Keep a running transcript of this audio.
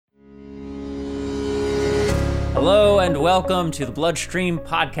Hello and welcome to the Bloodstream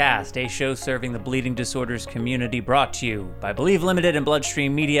Podcast, a show serving the bleeding disorders community, brought to you by Believe Limited and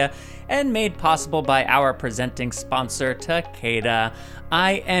Bloodstream Media, and made possible by our presenting sponsor, Takeda.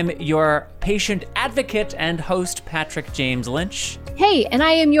 I am your patient advocate and host, Patrick James Lynch. Hey, and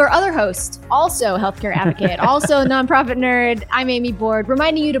I am your other host, also healthcare advocate, also a nonprofit nerd. I'm Amy Board,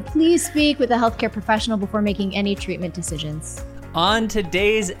 reminding you to please speak with a healthcare professional before making any treatment decisions. On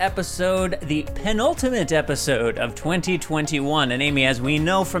today's episode, the penultimate episode of 2021, and Amy, as we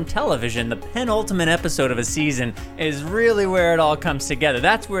know from television, the penultimate episode of a season is really where it all comes together.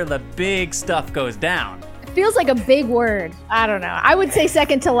 That's where the big stuff goes down. It feels like a big word. I don't know. I would say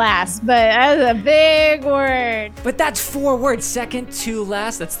second to last, but that's a big word. But that's 4 words. Second to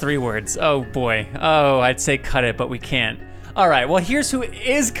last, that's 3 words. Oh boy. Oh, I'd say cut it, but we can't. All right, well, here's who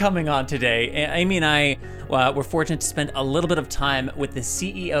is coming on today. Amy and I were fortunate to spend a little bit of time with the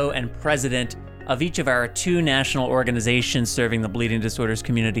CEO and president of each of our 2 national organizations serving the bleeding disorders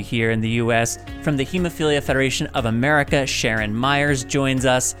community here in the U.S. From the Hemophilia Federation of America, Sharon Meyers joins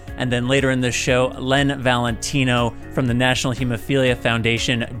us. And then later in the show, Len Valentino from the National Hemophilia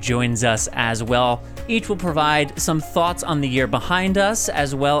Foundation joins us as well. Each will provide some thoughts on the year behind us,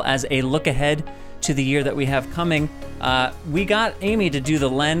 as well as a look ahead to the year that we have coming. We got Amy to do the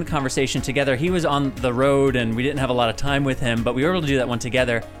Len conversation together. He was on the road and we didn't have a lot of time with him, but we were able to do that one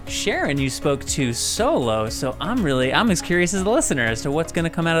together. Sharon, you spoke to solo, so I'm as curious as the listener as to what's going to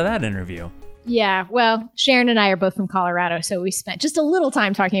come out of that interview. Yeah, well, Sharon and I are both from Colorado, so we spent just a little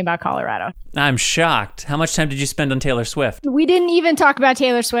time talking about Colorado. I'm shocked. How much time did you spend on Taylor Swift? We didn't even talk about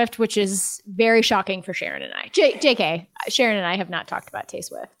Taylor Swift, which is very shocking for Sharon and I. JK, Sharon and I have not talked about Tay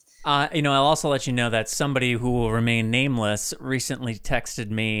Swift. I'll also let you know that somebody who will remain nameless recently texted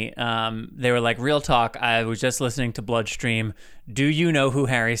me. They were like, real talk, I was just listening to Bloodstream. Do you know who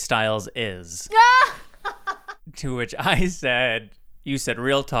Harry Styles is? To which I said, you said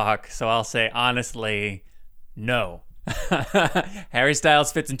real talk, so I'll say honestly, no. Harry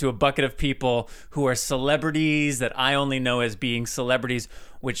Styles fits into a bucket of people who are celebrities that I only know as being celebrities,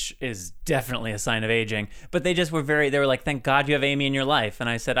 which is definitely a sign of aging. But they were like, thank God you have Amy in your life. And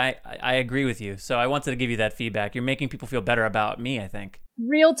I said, I agree with you. So I wanted to give you that feedback. You're making people feel better about me, I think.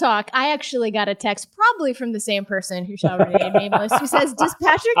 Real talk. I actually got a text probably from the same person who shall remain nameless, who says, does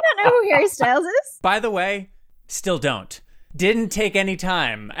Patrick not know who Harry Styles is? By the way, still don't. Didn't take any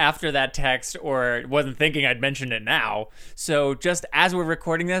time after that text, or wasn't thinking I'd mention it now. So just as we're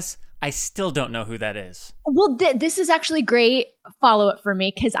recording this, I still don't know who that is. Well, this is actually great follow-up for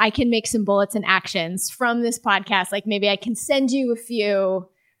me because I can make some bullets and actions from this podcast. Like maybe I can send you a few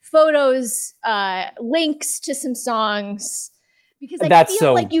photos, links to some songs, because I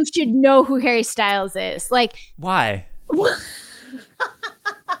feel like you should know who Harry Styles is. Like, why?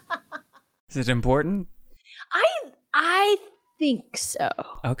 Is it important? I think so.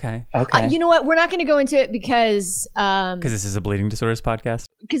 Okay. You know what? We're not going to go into it because this is a bleeding disorders podcast.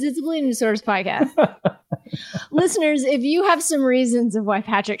 Because it's a bleeding disorders podcast. Listeners, if you have some reasons of why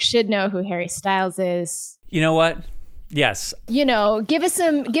Patrick should know who Harry Styles is, you know what? Yes. Give us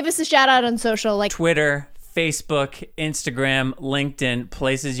a shout out on social, like Twitter, Facebook, Instagram, LinkedIn,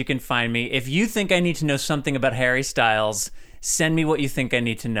 places you can find me. If you think I need to know something about Harry Styles, send me what you think I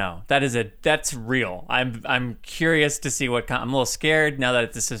need to know. That's real. I'm curious to see I'm a little scared now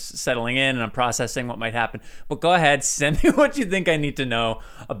that this is settling in and I'm processing what might happen. But go ahead, send me what you think I need to know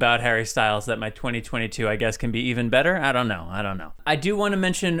about Harry Styles that my 2022, I guess, can be even better. I don't know. I do want to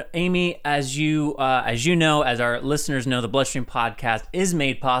mention, Amy, as you know, as our listeners know, the Bloodstream Podcast is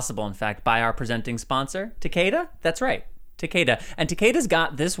made possible, in fact, by our presenting sponsor, Takeda. That's right. Takeda. And Takeda's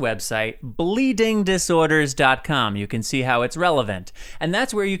got this website, bleedingdisorders.com. You can see how it's relevant. And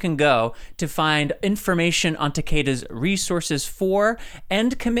that's where you can go to find information on Takeda's resources for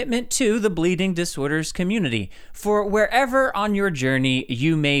and commitment to the bleeding disorders community. For wherever on your journey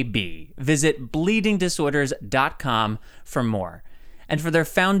you may be, visit bleedingdisorders.com for more. And for their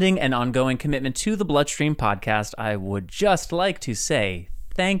founding and ongoing commitment to the Bloodstream Podcast, I would just like to say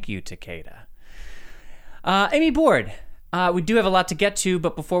thank you, Takeda. Amy Board. We do have a lot to get to,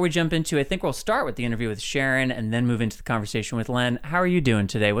 but before we jump into it, I think we'll start with the interview with Sharon and then move into the conversation with Len. How are you doing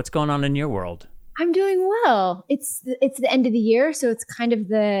today? What's going on in your world? I'm doing well. It's the end of the year, so it's kind of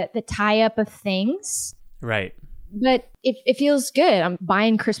the tie-up of things. Right. But it feels good. I'm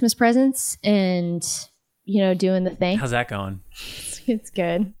buying Christmas presents and, doing the thing. How's that going? It's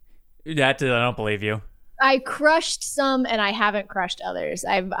good. I don't believe you. I crushed some and I haven't crushed others.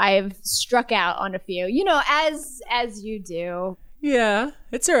 I've struck out on a few, as you do. Yeah,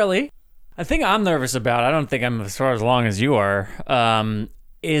 it's early. I think I'm nervous about, I don't think I'm as far as long as you are.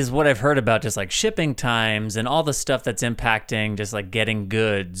 is what I've heard about just like shipping times and all the stuff that's impacting just like getting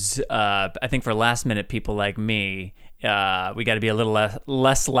goods. I think for last minute people like me, we got to be a little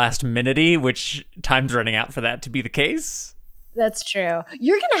less last minute-y, which time's running out for that to be the case. That's true.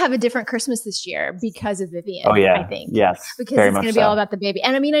 You're going to have a different Christmas this year because of Vivian. Oh yeah, I think. Yes, because it's going to be all about the baby.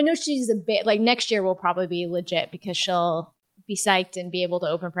 And I mean, I know she's a bit like next year will probably be legit because she'll be psyched and be able to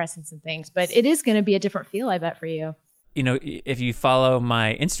open presents and things. But it is going to be a different feel, I bet, for you. You know, if you follow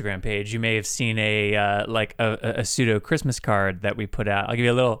my Instagram page, you may have seen a pseudo Christmas card that we put out. I'll give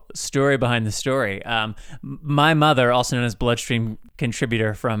you a little story behind the story. My mother, also known as Bloodstream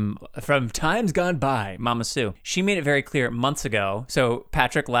contributor from times gone by, Mama Sue, she made it very clear months ago. So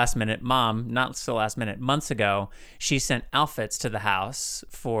Patrick, last minute, Mom, not so last minute, months ago, she sent outfits to the house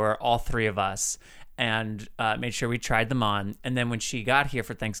for all three of us. And made sure we tried them on. And then when she got here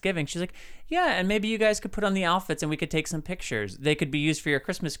for Thanksgiving, she's like, yeah, and maybe you guys could put on the outfits and we could take some pictures. They could be used for your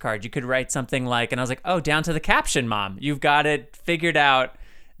Christmas card. You could write something like, and I was like, oh, down to the caption, Mom. You've got it figured out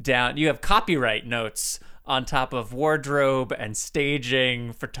down. You have copyright notes on top of wardrobe and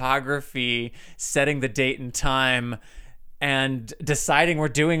staging, photography, setting the date and time, and deciding we're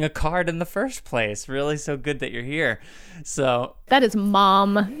doing a card in the first place. Really so good that you're here. So that is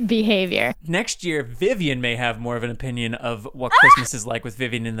mom behavior. Next year, Vivian may have more of an opinion of what Christmas is like with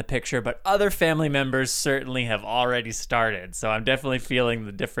Vivian in the picture, but other family members certainly have already started. So I'm definitely feeling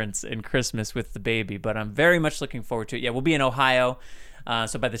the difference in Christmas with the baby, but I'm very much looking forward to it. Yeah, we'll be in Ohio.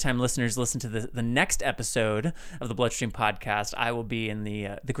 So by the time listeners listen to the next episode of the Bloodstream podcast, I will be in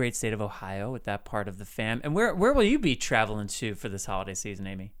the great state of Ohio with that part of the fam. And where will you be traveling to for this holiday season,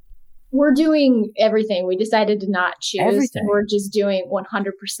 Amy? We're doing everything. We decided to not choose. Everything. We're just doing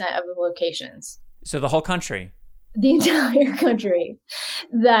 100% of the locations. So the whole country? The entire country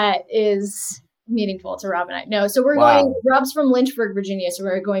that is meaningful to Rob and I. No, so we're going, Rob's from Lynchburg, Virginia. So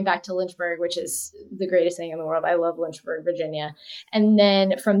we're going back to Lynchburg, which is the greatest thing in the world. I love Lynchburg, Virginia. And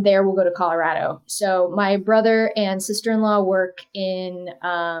then from there, we'll go to Colorado. So my brother and sister-in-law work in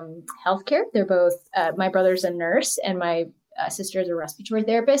healthcare. They're both, my brother's a nurse and my sister is a respiratory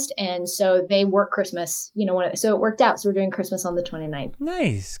therapist. And so they work Christmas, so it worked out. So we're doing Christmas on the 29th.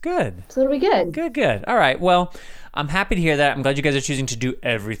 Nice. Good. So it'll be good. Good. All right. Well, I'm happy to hear that. I'm glad you guys are choosing to do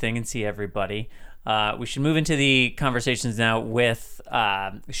everything and see everybody. We should move into the conversations now with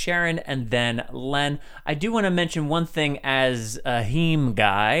Sharon and then Len. I do want to mention one thing as a heme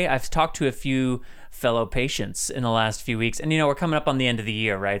guy. I've talked to a few fellow patients in the last few weeks, and we're coming up on the end of the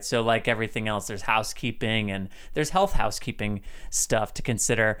year, right? So like everything else, there's housekeeping and there's health housekeeping stuff to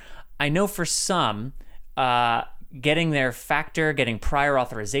consider. I know for some, getting their factor, getting prior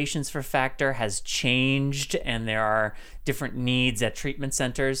authorizations for factor has changed, and there are different needs at treatment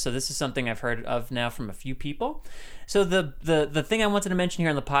centers. So this is something I've heard of now from a few people. So the thing I wanted to mention here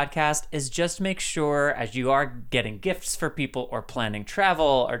on the podcast is just make sure as you are getting gifts for people or planning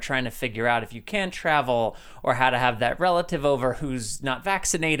travel or trying to figure out if you can travel or how to have that relative over who's not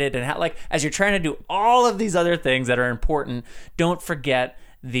vaccinated and how, as you're trying to do all of these other things that are important, don't forget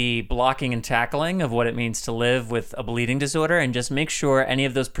the blocking and tackling of what it means to live with a bleeding disorder, and just make sure any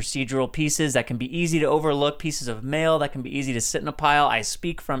of those procedural pieces that can be easy to overlook, pieces of mail that can be easy to sit in a pile, I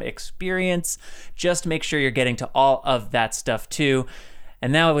speak from experience, just make sure you're getting to all of that stuff too.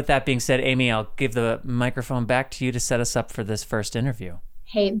 And now with that being said, Amy, I'll give the microphone back to you to set us up for this first interview.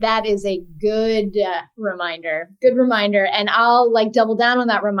 Hey, that is a good reminder. Good reminder. And I'll double down on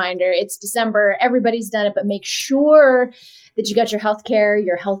that reminder. It's December. Everybody's done it, but make sure that you got your healthcare,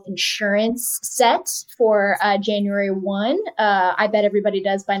 your health insurance set for January 1. I bet everybody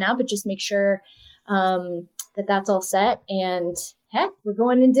does by now, but just make sure that that's all set. And heck, we're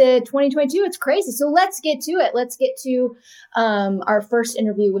going into 2022. It's crazy. So let's get to it. Let's get to our first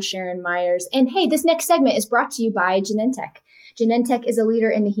interview with Sharon Meyers. And hey, this next segment is brought to you by Genentech. Genentech is a leader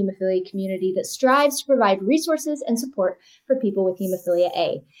in the hemophilia community that strives to provide resources and support for people with hemophilia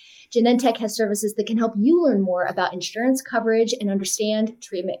A. Genentech has services that can help you learn more about insurance coverage and understand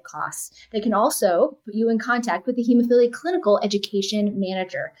treatment costs. They can also put you in contact with the hemophilia clinical education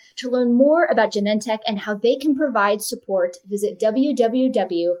manager. To learn more about Genentech and how they can provide support, visit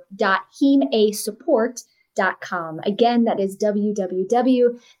www.hemasupport.com. Again, that is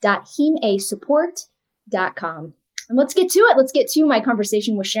www.hemasupport.com. And let's get to it. Let's get to my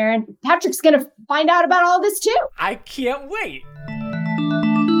conversation with Sharon. Patrick's going to find out about all this too. I can't wait.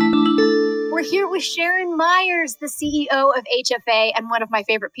 We're here with Sharon Meyers, the CEO of HFA and one of my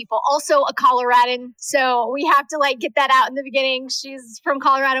favorite people, also a Coloradan. So we have to get that out in the beginning. She's from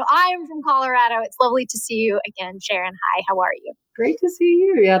Colorado. I am from Colorado. It's lovely to see you again, Sharon. Hi, how are you? Great to see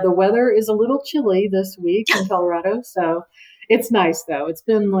you. Yeah, the weather is a little chilly this week in Colorado, so It's nice though. It's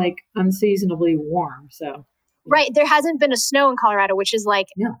been like unseasonably warm. So Right. There hasn't been a snow in Colorado, which is like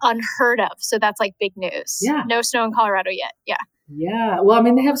yeah. unheard of. So that's like big news. Yeah. No snow in Colorado yet. Yeah. Yeah. Well, I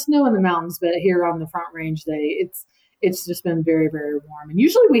mean, they have snow in the mountains, but here on the Front Range, it's just been very, very warm. And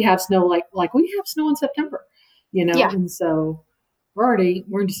usually we have snow like we have snow in September, Yeah. And so we're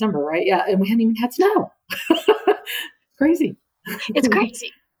in December, right? Yeah. And we hadn't even had snow. Crazy. It's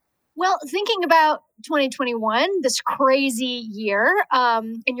crazy. Well, thinking about 2021, this crazy year,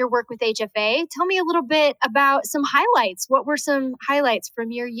 and your work with HFA, tell me a little bit about some highlights. What were some highlights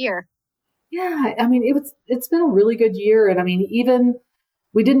from your year? Yeah, I mean, it's been a really good year. And I mean, even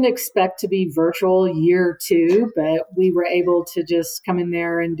we didn't expect to be virtual year 2, but we were able to just come in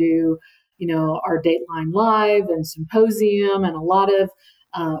there and do, our Dateline Live and symposium and a lot of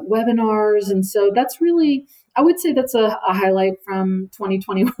webinars. And so that's really, I would say that's a highlight from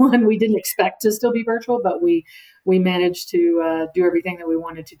 2021. We didn't expect to still be virtual, but we managed to do everything that we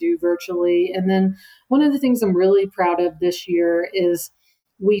wanted to do virtually. And then one of the things I'm really proud of this year is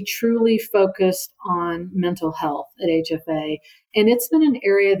we truly focused on mental health at HFA. And it's been an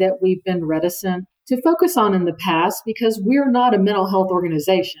area that we've been reticent to focus on in the past because we're not a mental health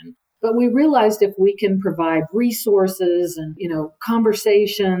organization. But we realized if we can provide resources and,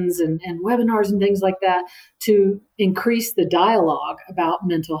 conversations and webinars and things like that to increase the dialogue about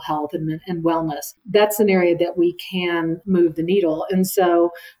mental health and wellness, that's an area that we can move the needle. And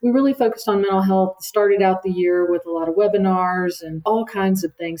so we really focused on mental health, started out the year with a lot of webinars and all kinds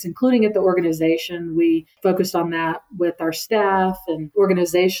of things, including at the organization. We focused on that with our staff and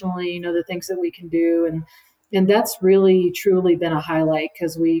organizationally, the things that we can do. And that's really, truly been a highlight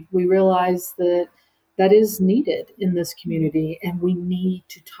because we realize that is needed in this community, and we need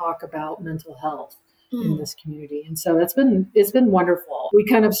to talk about mental health in this community. And so it's been wonderful. We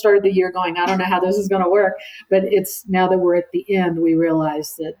kind of started the year going, I don't know how this is going to work, but it's now that we're at the end, we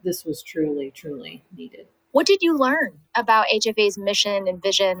realize that this was truly, truly needed. What did you learn about HFA's mission and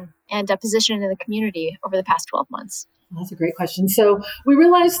vision and position in the community over the past 12 months? That's a great question. So we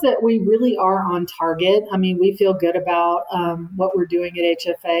realized that we really are on target. I mean, we feel good about what we're doing at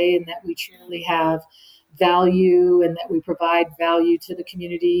HFA and that we truly have value and that we provide value to the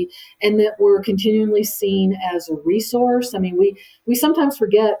community and that we're continually seen as a resource. I mean, we sometimes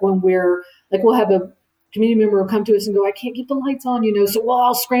forget when we're like, we'll have a community member will come to us and go, I can't keep the lights on, so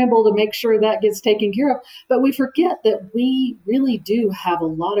I'll scramble to make sure that gets taken care of. But we forget that we really do have a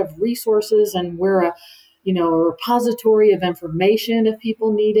lot of resources and we're a repository of information if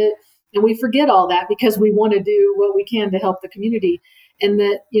people need it. And we forget all that because we want to do what we can to help the community. And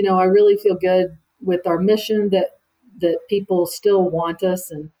that, I really feel good with our mission that people still want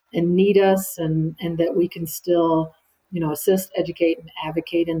us and need us and that we can still, assist, educate, and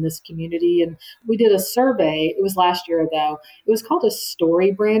advocate in this community. And we did a survey. It was last year, though. It was called a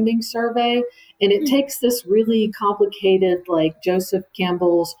story branding survey. And it takes this really complicated, like Joseph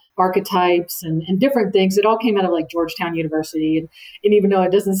Campbell's archetypes and different things. It all came out of like Georgetown University. And even though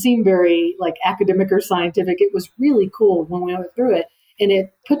it doesn't seem very like academic or scientific, it was really cool when we went through it. And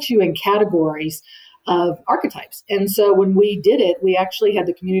it puts you in categories of archetypes. And so when we did it, we actually had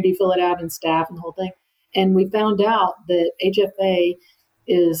the community fill it out and staff and the whole thing. And we found out that HFA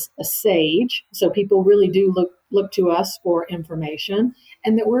is a sage. So people really do look to us for information,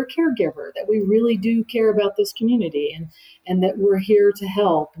 and that we're a caregiver, that we really do care about this community and that we're here to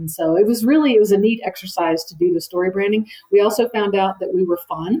help. And so it was a neat exercise to do the story branding. We also found out that we were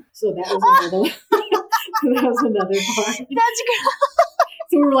fun. So that was another part. That's good.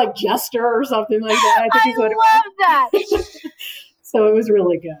 So we were like Jester or something like that. I think I love that. So it was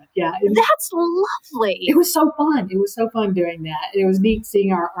really good. Yeah. That's lovely. It was so fun. It was so fun doing that. It was neat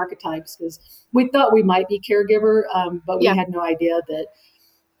seeing our archetypes because we thought we might be caregiver, but we had no idea that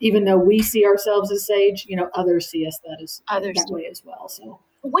even though we see ourselves as sage, others see us that way as well. So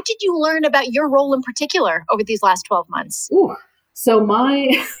what did you learn about your role in particular over these last 12 months? Ooh, so my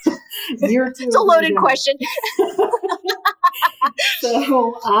year two. It's a loaded question.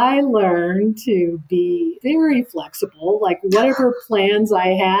 So I learned to be very flexible. Like whatever plans I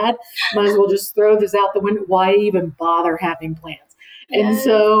had, might as well just throw this out the window. Why even bother having plans? And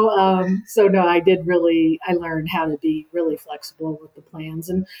so no, I learned how to be really flexible with the plans.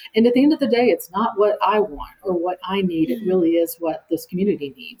 And at the end of the day, it's not what I want or what I need. It really is what this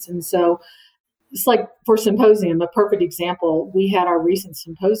community needs. And so it's like for symposium, a perfect example, we had our recent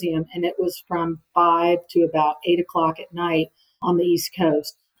symposium and it was from 5 to about 8:00 at night on the East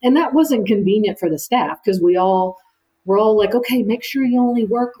Coast. And that wasn't convenient for the staff because we all we're all like, okay, make sure you only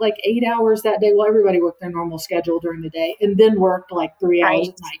work like 8 hours that day. Well, everybody worked their normal schedule during the day and then worked like 3 hours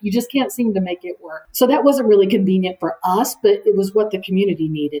at night. You just can't seem to make it work. So that wasn't really convenient for us, but it was what the community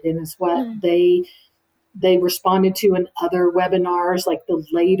needed. And it's what they responded to in other webinars, like the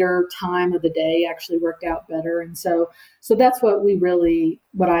later time of the day actually worked out better. And so that's what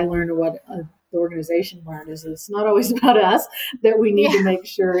I learned, and what the organization learned, is it's not always about us, that we need to make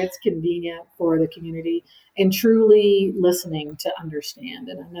sure it's convenient for the community and truly listening to understand.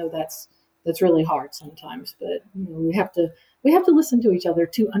 And I know that's really hard sometimes, but we have to listen to each other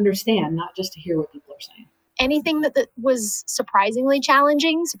to understand, not just to hear what people are saying. Anything that was surprisingly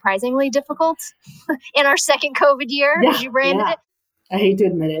challenging, surprisingly difficult in our second COVID year, as you branded it? I hate to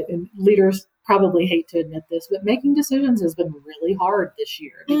admit it, and leaders probably hate to admit this, but making decisions has been really hard this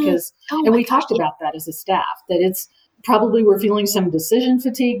year because, and we talked about that as a staff, that it's probably we're feeling some decision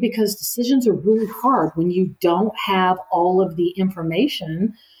fatigue because decisions are really hard when you don't have all of the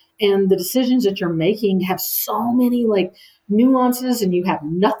information, and the decisions that you're making have so many like nuances and you have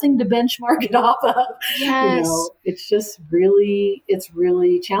nothing to benchmark it off of. Yes. It's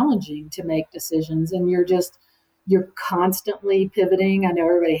really challenging to make decisions, and you're constantly pivoting. I know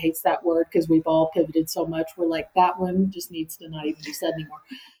everybody hates that word because we've all pivoted so much. We're like, that one just needs to not even be said anymore.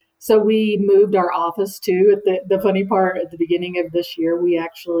 So we moved our office too. The funny part, at the beginning of this year, we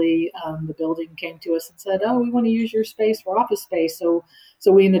actually, the building came to us and said, oh, we want to use your space for office space. So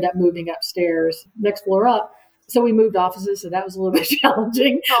we ended up moving upstairs, next floor up. So we moved offices. So that was a little bit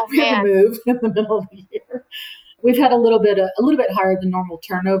challenging. We had to move in the middle of the year. We've had a little bit higher than normal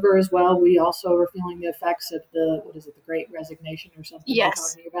turnover as well. We also are feeling the effects of the Great Resignation or something we're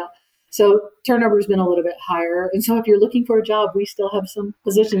talking about. So turnover has been a little bit higher. And so if you're looking for a job, we still have some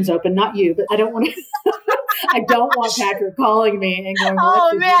positions open. Not you, but I don't want Patrick calling me and going,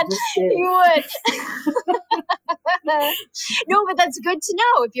 oh man, you would. No, but that's good to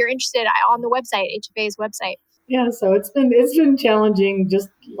know if you're interested on the website, HFA's website. Yeah, so it's been challenging, just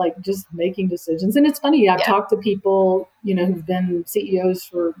making decisions. And it's funny, I've talked to people, who've been CEOs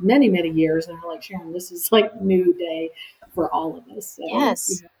for many, many years, and they're like, Sharon, this is like new day for all of us. So,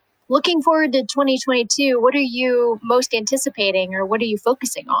 yes. Looking forward to 2022, what are you most anticipating, or what are you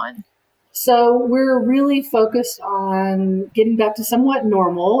focusing on? So we're really focused on getting back to somewhat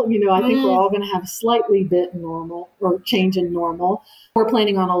normal. I think we're all going to have a slightly bit normal or change in normal. We're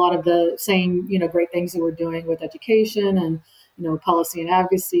planning on a lot of the same, great things that we're doing with education and, policy and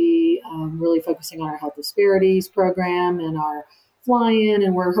advocacy, really focusing on our health disparities program and our fly-in.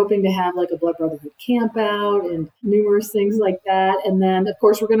 And we're hoping to have like a Blood Brotherhood camp out and numerous things like that. And then, of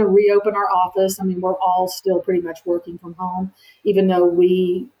course, we're going to reopen our office. I mean, we're all still pretty much working from home, even though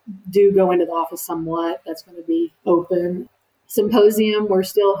we do go into the office somewhat. That's going to be open. Symposium, we're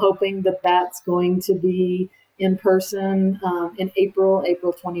still hoping that that's going to be in person in April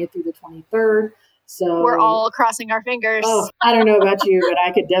 20th through the 23rd. So we're all crossing our fingers. Oh, I don't know about you, but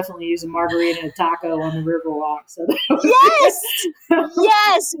I could definitely use a margarita and a taco on the Riverwalk. So yes,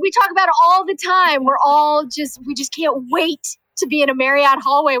 yes, we talk about it all the time. We just can't wait to be in a Marriott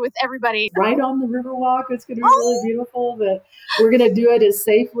hallway with everybody. Right on the Riverwalk. It's going to be really beautiful, but we're going to do it as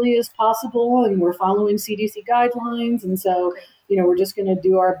safely as possible, and we're following CDC guidelines. And so, we're just going to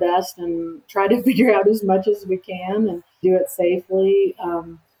do our best and try to figure out as much as we can and do it safely.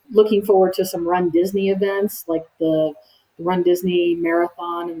 Looking forward to some Run Disney events, like the Run Disney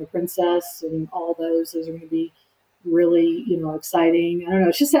Marathon and the Princess and all those. Those are going to be really, exciting. I don't know.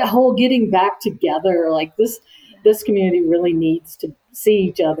 It's just that whole getting back together. Like this community really needs to see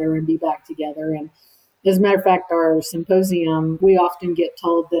each other and be back together. And as a matter of fact, our symposium, we often get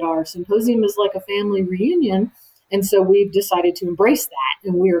told that our symposium is like a family reunion. And so we've decided to embrace that.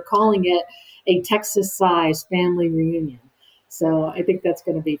 And we are calling it a Texas-sized family reunion. So I think that's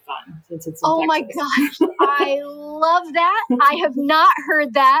going to be fun since it's in Texas. My gosh. I love that. I have not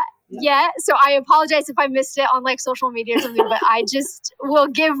heard that yet. So I apologize if I missed it on like social media or something, but I just will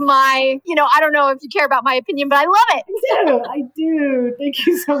give my, I don't know if you care about my opinion, but I love it. I do. Thank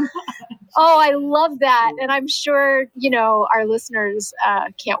you so much. Oh, I love that. And I'm sure, our listeners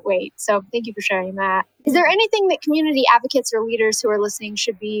can't wait. So thank you for sharing that. Is there anything that community advocates or leaders who are listening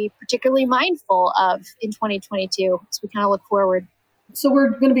should be particularly mindful of in 2022 as we kind of look forward? So we're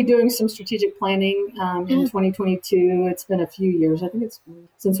going to be doing some strategic planning in 2022. It's been a few years. I think it's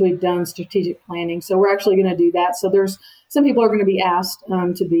since we've done strategic planning. So we're actually going to do that. So there's some people are going to be asked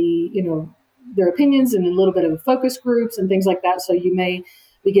to be, their opinions and a little bit of focus groups and things like that. So you may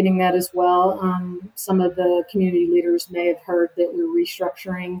be getting that as well. Some of the community leaders may have heard that we're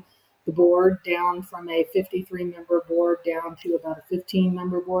restructuring the the board down from a 53-member board down to about a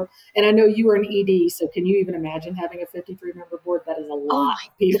 15-member board. And I know you are an ED, so can you even imagine having a 53-member board? That is a lot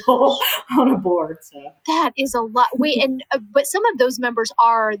of people on a board. So that is a lot. Wait, and but some of those members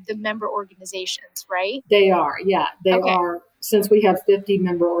are the member organizations, right? They are, yeah. They are. Since we have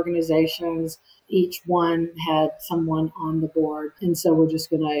 50-member organizations, each one had someone on the board. And so we're just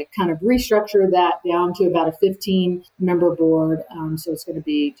going to kind of restructure that down to about a 15-member board. So it's going to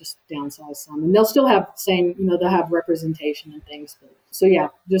be just downsize some. And they'll still have the same, they'll have representation and things. So yeah,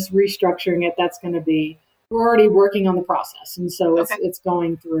 just restructuring it. That's going to be, we're already working on the process. And so it's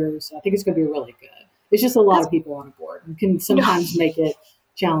going through. So I think it's going to be really good. It's just a lot of people on a board and can sometimes make it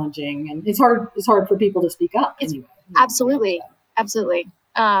challenging. And it's hard for people to speak up anyway. Absolutely. That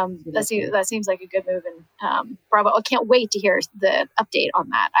seems like a good move, and bravo! I can't wait to hear the update on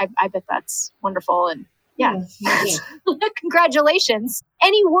that. I bet that's wonderful, and yeah. Congratulations.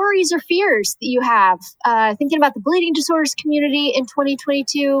 Any worries or fears that you have thinking about the bleeding disorders community in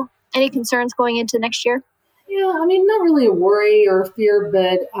 2022? Any concerns going into next year? Yeah, I mean, not really a worry or a fear,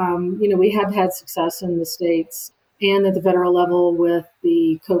 but we have had success in the States and at the federal level with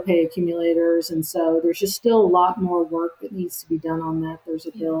the copay accumulators. And so there's just still a lot more work that needs to be done on that. There's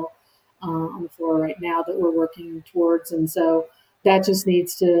a bill on the floor right now that we're working towards. And so that just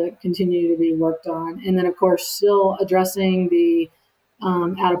needs to continue to be worked on. And then, of course, still addressing the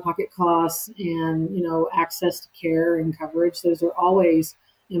out-of-pocket costs and, access to care and coverage. Those are always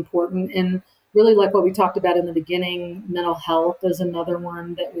important. And really, like what we talked about in the beginning, mental health is another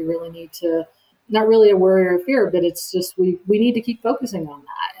one that we really need to, not really a worry or a fear, but it's just we need to keep focusing on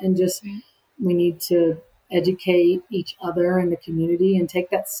that, and just we need to educate each other in the community and take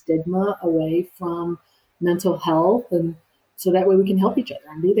that stigma away from mental health, and so that way we can help each other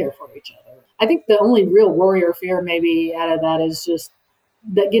and be there for each other. I think the only real worry or fear maybe out of that is just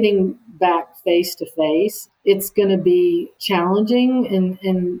that getting back face to face, it's going to be challenging,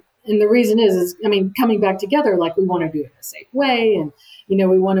 and the reason is coming back together, like we want to do it in a safe way. And,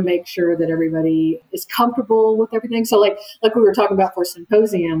 we want to make sure that everybody is comfortable with everything. So like we were talking about for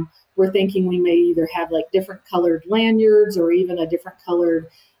symposium, we're thinking we may either have like different colored lanyards or even a different colored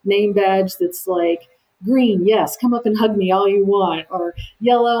name badge that's like green, yes, come up and hug me all you want, or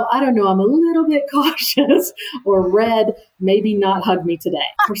yellow, I don't know, I'm a little bit cautious, or red, maybe not hug me today,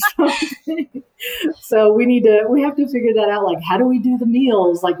 or something. So we have to figure that out. Like, how do we do the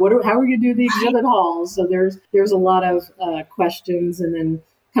meals? Like, how are we going to do the exhibit halls? So there's a lot of questions, and then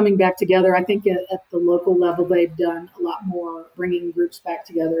coming back together. I think at the local level, they've done a lot more bringing groups back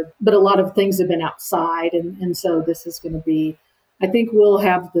together, but a lot of things have been outside. And so this is going to be, I think we'll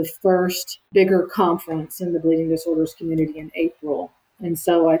have the first bigger conference in the bleeding disorders community in April. And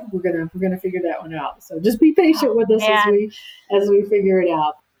so we're gonna figure that one out. So just be patient with us as we figure it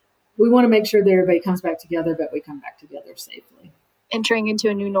out. We want to make sure that everybody comes back together, but we come back together safely. Entering into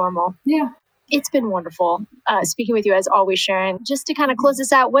a new normal. Yeah. It's been wonderful speaking with you as always, Sharon. Just to kind of close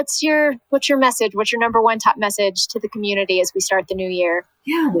this out, what's your message? What's your number one top message to the community as we start the new year?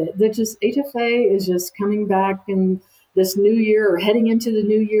 Yeah, that just HFA is just coming back in this new year, or heading into the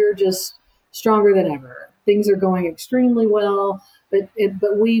new year, just stronger than ever. Things are going extremely well, but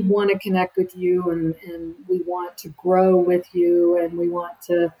we want to connect with you, and we want to grow with you, and we want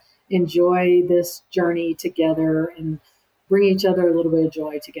to enjoy this journey together and bring each other a little bit of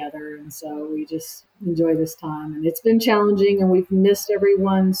joy together. And so we just enjoy this time. And it's been challenging, and we've missed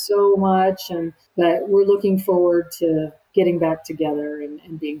everyone so much, but we're looking forward to getting back together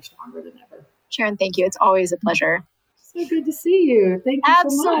and being stronger than ever. Sharon, thank you. It's always a pleasure. So good to see you. Thank you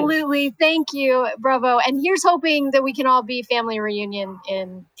Absolutely. So much. Thank you. Bravo. And here's hoping that we can all be family reunion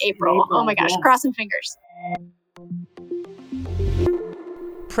in April. Oh my gosh. Yes. Crossing fingers.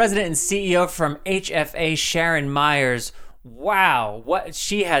 President and CEO from HFA, Sharon Meyers. Wow.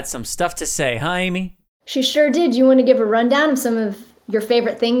 She had some stuff to say, huh, Amy? She sure did. You want to give a rundown of some of your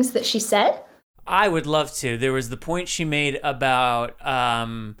favorite things that she said? I would love to. There was the point she made about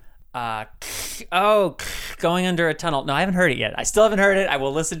going under a tunnel. No, I haven't heard it yet. I still haven't heard it. I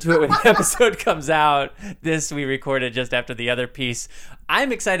will listen to it when the episode comes out. This we recorded just after the other piece.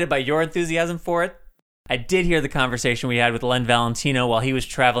 I'm excited by your enthusiasm for it. I did hear the conversation we had with Len Valentino while he was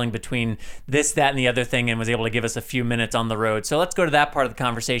traveling between this, that, and the other thing, and was able to give us a few minutes on the road. So let's go to that part of the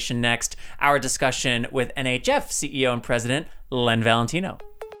conversation next. Our discussion with NHF CEO and President Len Valentino.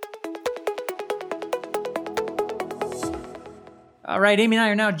 All right, Amy and I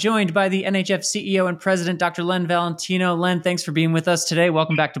are now joined by the NHF CEO and President, Dr. Len Valentino. Len, thanks for being with us today.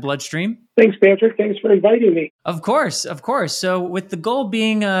 Welcome back to Bloodstream. Thanks, Patrick. Thanks for inviting me. Of course, of course. So with the goal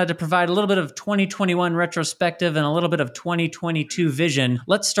being to provide a little bit of 2021 retrospective and a little bit of 2022 vision,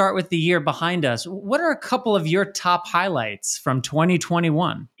 let's start with the year behind us. What are a couple of your top highlights from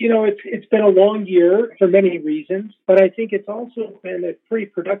 2021? It's been a long year for many reasons, but I think it's also been a pretty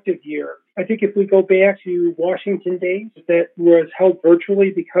productive year. I think if we go back to Washington Days, that was held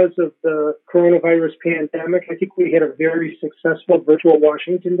virtually because of the coronavirus pandemic. I think we had a very successful virtual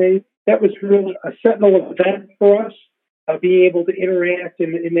Washington Days. That was really a sentinel event for us, being able to interact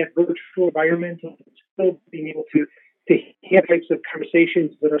in that virtual environment and still being able to have types of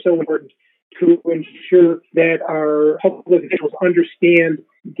conversations that are so important to ensure that our public officials understand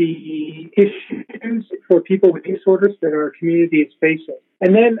the issues for people with disorders that our community is facing.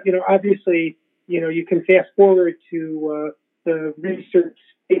 And then, obviously, you can fast forward to the research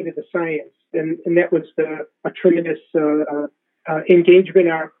state of the science, and that was a tremendous engagement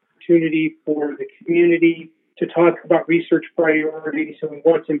opportunity for the community to talk about research priorities and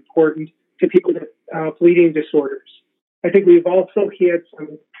what's important to people with bleeding disorders. I think we've also had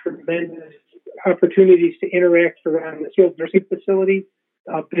some tremendous opportunities to interact around the skilled nursing facility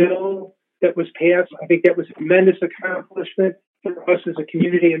bill that was passed. I think that was a tremendous accomplishment for us as a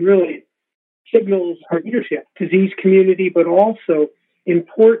community and really signals our leadership, disease community, but also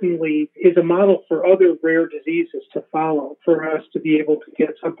importantly is a model for other rare diseases to follow for us to be able to get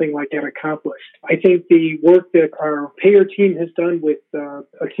something like that accomplished. I think the work that our payer team has done with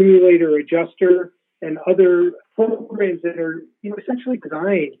accumulator adjuster and other programs that are essentially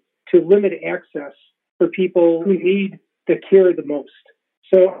designed to limit access for people who need the care the most.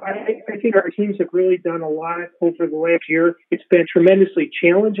 So I think our teams have really done a lot over the last year. It's been tremendously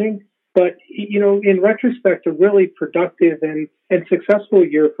challenging, but, in retrospect, a really productive and successful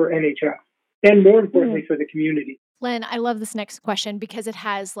year for NHF, and more importantly, for the community. Len, I love this next question because it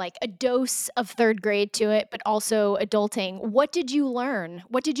has like a dose of third grade to it, but also adulting. What did you learn?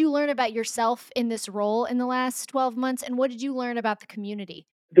 What did you learn about yourself in this role in the last 12 months? And what did you learn about the community?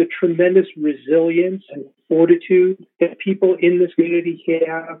 The tremendous resilience and fortitude that people in this community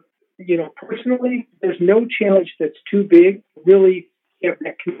have. Personally, there's no challenge that's too big. Really have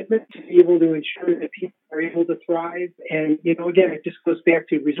that commitment to be able to ensure that people are able to thrive. And, again, it just goes back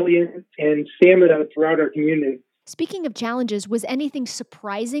to resilience and stamina throughout our community. Speaking of challenges, was anything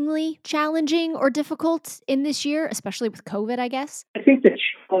surprisingly challenging or difficult in this year, especially with COVID, I guess? I think the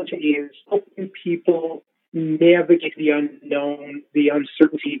challenge is helping people navigate the unknown, the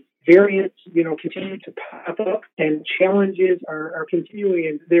uncertainty. Variants, continue to pop up, and challenges are continuing.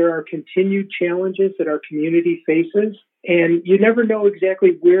 And there are continued challenges that our community faces. And you never know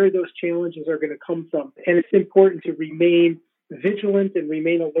exactly where those challenges are going to come from. And it's important to remain vigilant and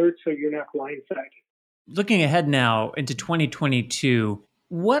remain alert so you're not blindsided. Looking ahead now into 2022,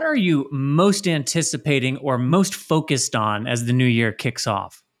 what are you most anticipating or most focused on as the new year kicks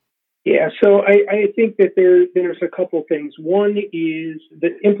off? Yeah, so I think that there's a couple things. One is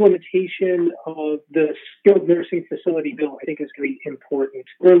the implementation of the skilled nursing facility bill, I think is going to be important.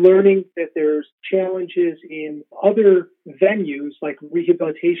 We're learning that there's challenges in other venues like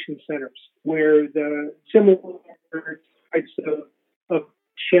rehabilitation centers where the similar types of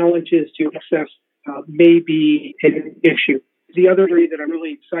challenges to access may be an issue. The other area that I'm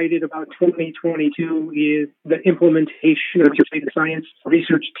really excited about 2022 is the implementation of the science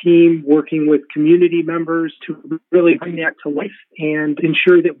research team working with community members to really bring that to life and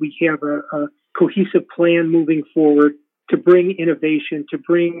ensure that we have a cohesive plan moving forward to bring innovation, to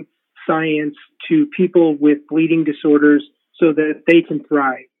bring science to people with bleeding disorders so that they can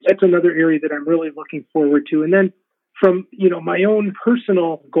thrive. That's another area that I'm really looking forward to. And then from, my own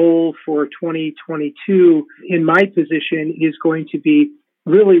personal goal for 2022 in my position is going to be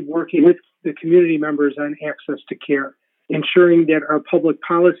really working with the community members on access to care, ensuring that our public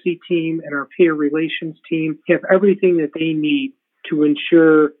policy team and our payer relations team have everything that they need to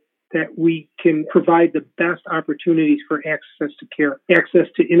ensure that we can provide the best opportunities for access to care, access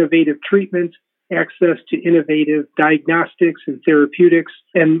to innovative treatment, access to innovative diagnostics and therapeutics,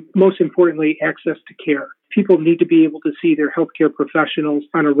 and most importantly, access to care. People need to be able to see their healthcare professionals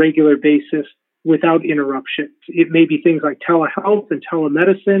on a regular basis without interruption. It may be things like telehealth and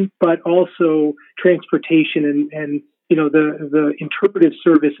telemedicine, but also transportation and the interpretive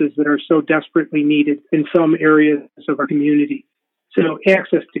services that are so desperately needed in some areas of our community. So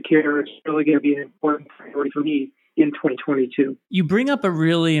access to care is really going to be an important priority for me in 2022. You bring up a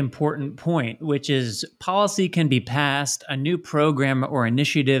really important point, which is policy can be passed, a new program or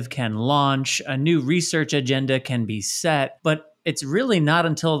initiative can launch, a new research agenda can be set, but it's really not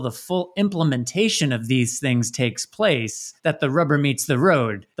until the full implementation of these things takes place that the rubber meets the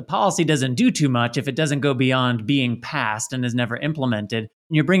road. The policy doesn't do too much if it doesn't go beyond being passed and is never implemented.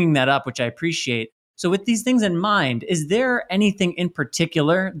 And you're bringing that up, which I appreciate. So with these things in mind, is there anything in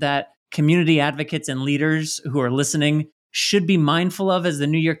particular that community advocates and leaders who are listening should be mindful of as the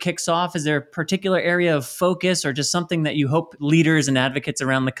new year kicks off? Is there a particular area of focus or just something that you hope leaders and advocates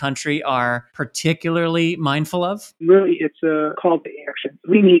around the country are particularly mindful of? Really, it's a call to action.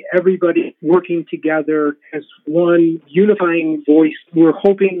 We need everybody working together as one unifying voice. We're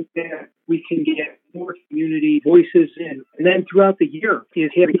hoping that we can get more community voices in. And then throughout the year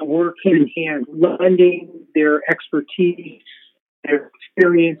is having to work hand in hand, lending their expertise, their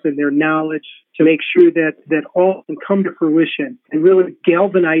experience, and their knowledge to make sure that all can come to fruition, and really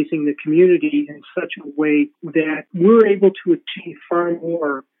galvanizing the community in such a way that we're able to achieve far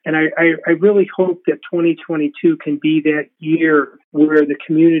more. And I really hope that 2022 can be that year where the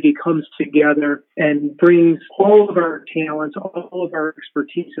community comes together and brings all of our talents, all of our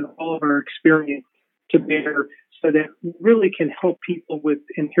expertise, and all of our experience to bear, so that we really can help people with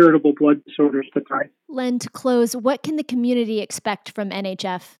inheritable blood disorders to thrive. Len, to close, what can the community expect from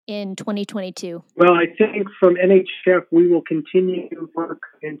NHF in 2022? Well, I think from NHF, we will continue to work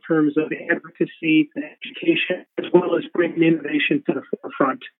in terms of advocacy and education, as well as bringing innovation to the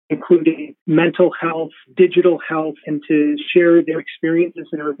forefront, including mental health, digital health, and to share their experiences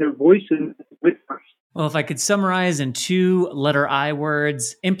and their voices with us. Well, if I could summarize in 2 letter I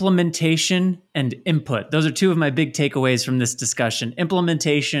words, implementation and input. Those are 2 of my big takeaways from this discussion,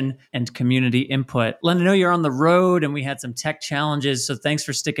 implementation and community input. Len, I know you're on the road and we had some tech challenges, so thanks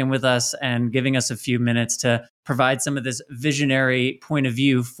for sticking with us and giving us a few minutes to provide some of this visionary point of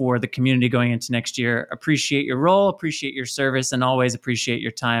view for the community going into next year. Appreciate your role, appreciate your service, and always appreciate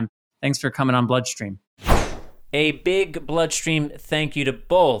your time. Thanks for coming on Bloodstream. A big Bloodstream thank you to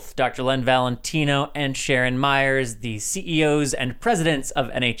both Dr. Len Valentino and Sharon Meyers, the CEOs and presidents of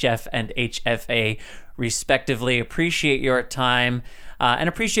NHF and HFA, respectively. Appreciate your time and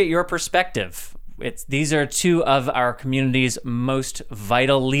appreciate your perspective. These are 2 of our community's most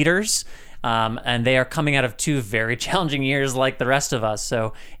vital leaders. And they are coming out of 2 very challenging years like the rest of us.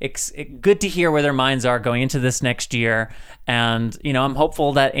 So it's good to hear where their minds are going into this next year. And, I'm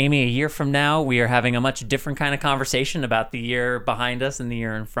hopeful that, Amy, a year from now, we are having a much different kind of conversation about the year behind us and the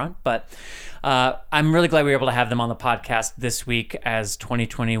year in front. But I'm really glad we were able to have them on the podcast this week as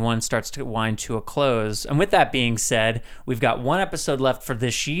 2021 starts to wind to a close. And with that being said, we've got 1 episode left for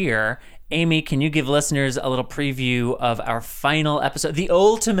this year. Amy, can you give listeners a little preview of our final episode, the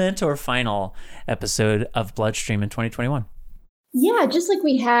ultimate or final episode of Bloodstream in 2021? Yeah, just like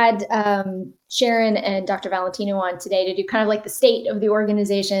we had Sharon and Dr. Valentino on today to do kind of like the state of the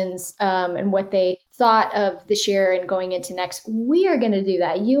organizations and what they thought of this year and going into next. We are going to do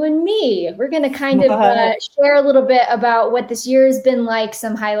that, you and me. We're going to kind of share a little bit about what this year has been like,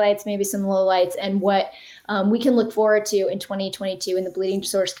 some highlights, maybe some lowlights, and what we can look forward to in 2022 in the bleeding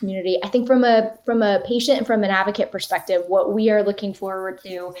disorders community. I think from a patient and from an advocate perspective, what we are looking forward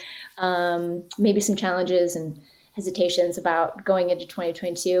to, maybe some challenges and hesitations about going into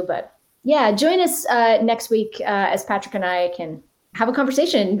 2022. But yeah, join us next week as Patrick and I can have a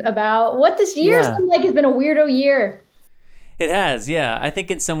conversation about what this year's been like. It's been a weirdo year. It has, yeah. I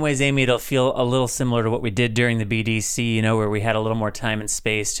think in some ways, Amy, it'll feel a little similar to what we did during the BDC, where we had a little more time and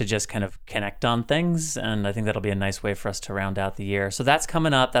space to just kind of connect on things. And I think that'll be a nice way for us to round out the year. So that's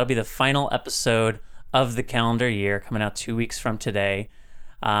coming up. That'll be the final episode of the calendar year, coming out 2 weeks from today.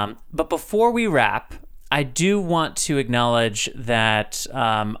 But before we wrap, I do want to acknowledge that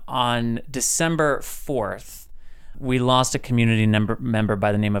on December 4th, we lost a community member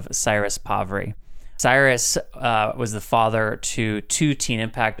by the name of Cyrus Pavri. Cyrus was the father to 2 Teen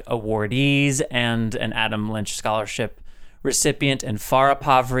Impact awardees and an Adam Lynch Scholarship recipient, and Farah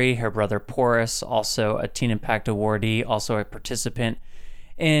Pavri, her brother Porus, also a Teen Impact awardee, also a participant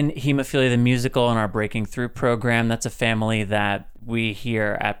in Hemophilia the Musical in our Breaking Through program. That's a family that we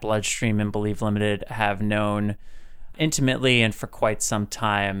here at Bloodstream and Believe Limited have known intimately and for quite some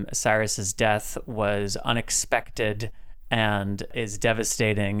time. Cyrus's death was unexpected and is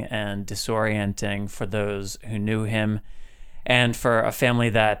devastating and disorienting for those who knew him, and for a family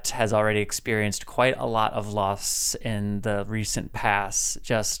that has already experienced quite a lot of loss in the recent past,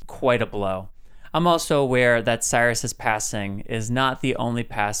 just quite a blow. I'm also aware that Cyrus's passing is not the only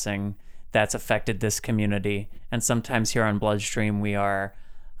passing that's affected this community, and sometimes here on Bloodstream we are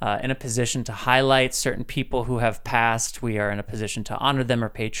in a position to highlight certain people who have passed. We are in a position to honor them or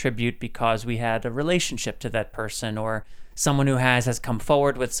pay tribute because we had a relationship to that person, or someone who has come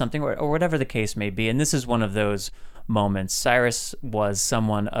forward with something, or whatever the case may be. And this is one of those moments. Cyrus was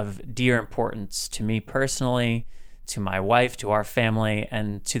someone of dear importance to me personally, to my wife, to our family,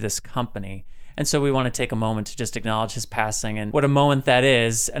 and to this company. And so we want to take a moment to just acknowledge his passing and what a moment that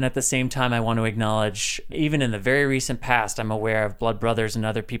is. And at the same time, I want to acknowledge, even in the very recent past, I'm aware of blood brothers and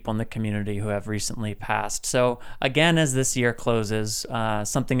other people in the community who have recently passed. So again, as this year closes,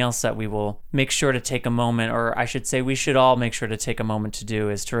 something else that we will make sure to take a moment, or I should say we should all make sure to take a moment to do,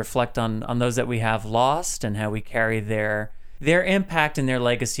 is to reflect on those that we have lost and how we carry their impact and their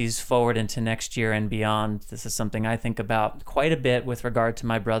legacies forward into next year and beyond. This is something I think about quite a bit with regard to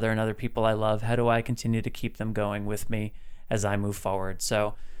my brother and other people I love. How do I continue to keep them going with me as I move forward?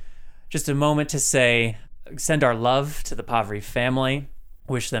 So just a moment to send our love to the Pavri family,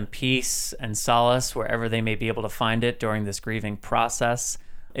 wish them peace and solace wherever they may be able to find it during this grieving process.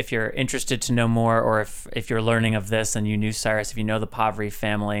 If you're interested to know more, or if you're learning of this and you knew Cyrus, if you know the Pavri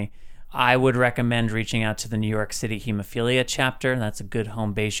family, I would recommend reaching out to the New York City Hemophilia chapter. That's a good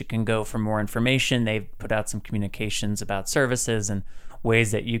home base you can go for more information. They've put out some communications about services and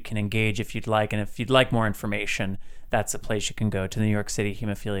ways that you can engage if you'd like. And if you'd like more information, that's a place you can go, to the New York City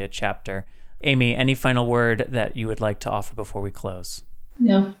Hemophilia chapter. Amy, any final word that you would like to offer before we close?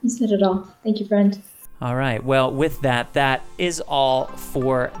 No, you said it all. Thank you, friend. All right. Well, with that is all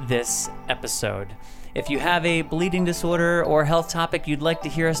for this episode. If you have a bleeding disorder or health topic you'd like to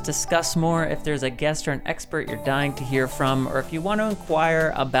hear us discuss more, if there's a guest or an expert you're dying to hear from, or if you want to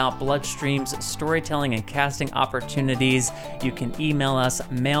inquire about Bloodstream's storytelling and casting opportunities, you can email us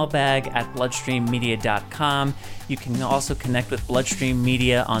mailbag@bloodstreammedia.com. You can also connect with Bloodstream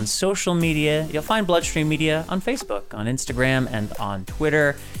Media on social media. You'll find Bloodstream Media on Facebook, on Instagram, and on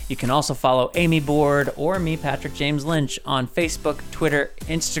Twitter. You can also follow Amy Board or me, Patrick James Lynch, on Facebook, Twitter,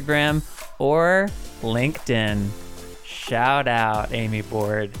 Instagram, or LinkedIn. Shout out, Amy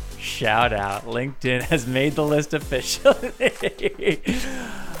Board. Shout out. LinkedIn has made the list officially.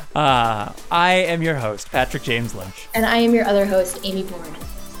 I am your host, Patrick James Lynch. And I am your other host, Amy Board.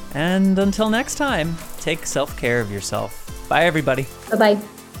 And until next time, take self-care of yourself. Bye, everybody.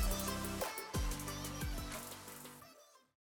 Bye-bye.